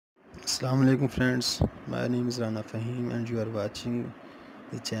Assalamu alaikum friends, my name is Rana Fahim and you are watching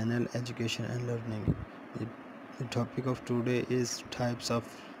the channel Education and Learning. The, the topic of today is types of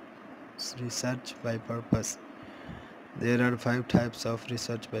research by purpose. There are 5 types of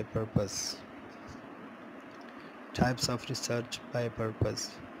research by purpose. Types of research by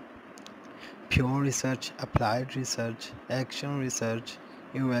purpose: pure research, applied research, action research,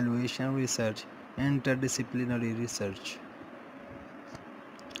 evaluation research, interdisciplinary research.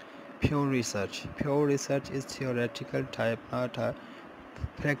 Pure research. Pure research is theoretical type, not a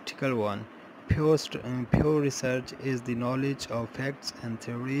practical one. Pure research is the knowledge of facts and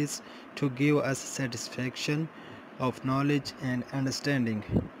theories to give us satisfaction of knowledge and understanding.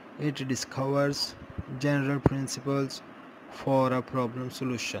 It discovers general principles for a problem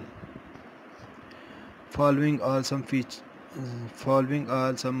solution. Following are some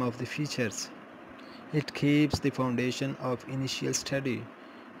of the features. It keeps the foundation of initial study.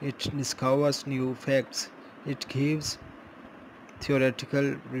 It discovers new facts. It gives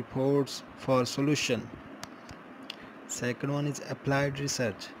theoretical reports for solution. Second one is applied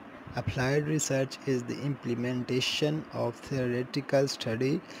research. Applied research is the implementation of theoretical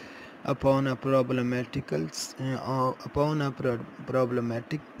study upon a problematic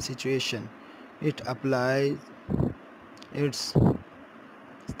situation. It applies its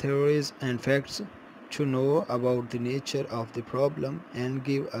theories and facts to know about the nature of the problem and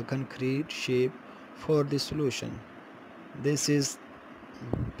give a concrete shape for the solution. This is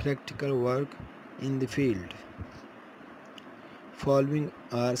practical work in the field. Following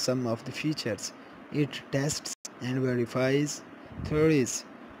are some of the features. It tests and verifies theories.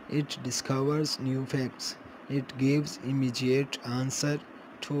 It discovers new facts. It gives immediate answer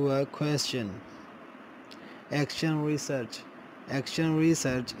to a question. Action research. Action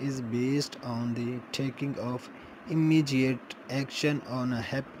research is based on the taking of immediate action on a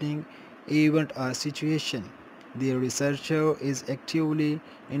happening event or situation. The researcher is actively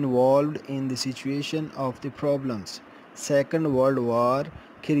involved in the situation of the problems. Second World War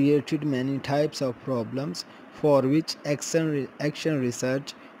created many types of problems for which action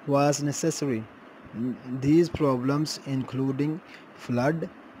research was necessary. These problems including flood,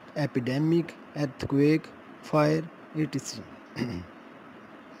 epidemic, earthquake, fire, etc.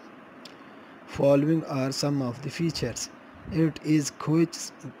 Following are some of the features. It is quick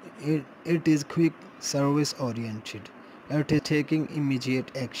service oriented. It is taking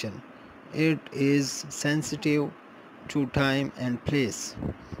immediate action. It is sensitive to time and place.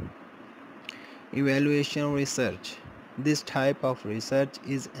 Evaluation research. This type of research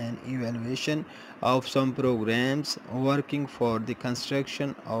is an evaluation of some programs working for the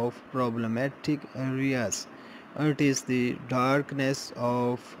construction of problematic areas. It is the darkness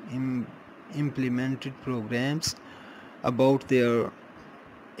of implemented programs about their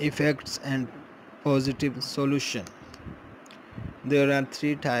effects and positive solution. There are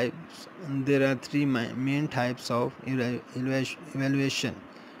three main types of evaluation.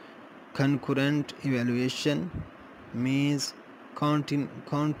 Concurrent evaluation means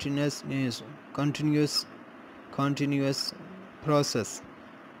continuous process.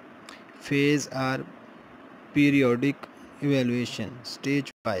 Phase or periodic evaluation,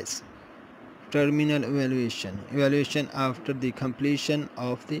 stage wise. Terminal evaluation after the completion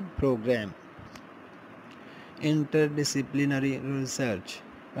of the program. Interdisciplinary research.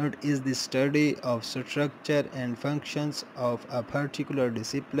 It is the study of structure and functions of a particular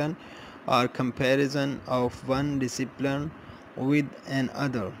discipline or comparison of one discipline with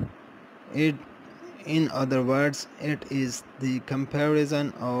another. In other words, it is the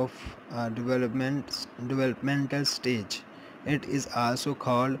comparison of a developmental stage. It is also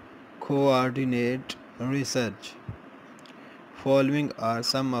called coordinate research. Following are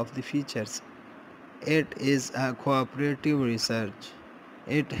some of the features. It is a cooperative research.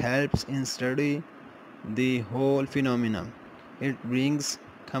 It helps in study the whole phenomenon. It brings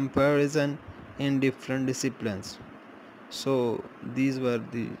comparison in different disciplines. So these were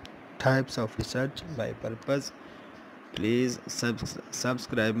the types of research by purpose. Please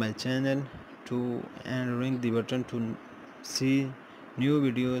subscribe my channel and ring the button to see new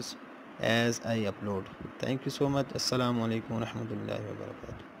videos as I upload. Thank you so much. Assalamu alaikum wa rahmatullahi wa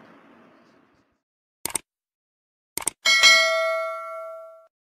barakatuh.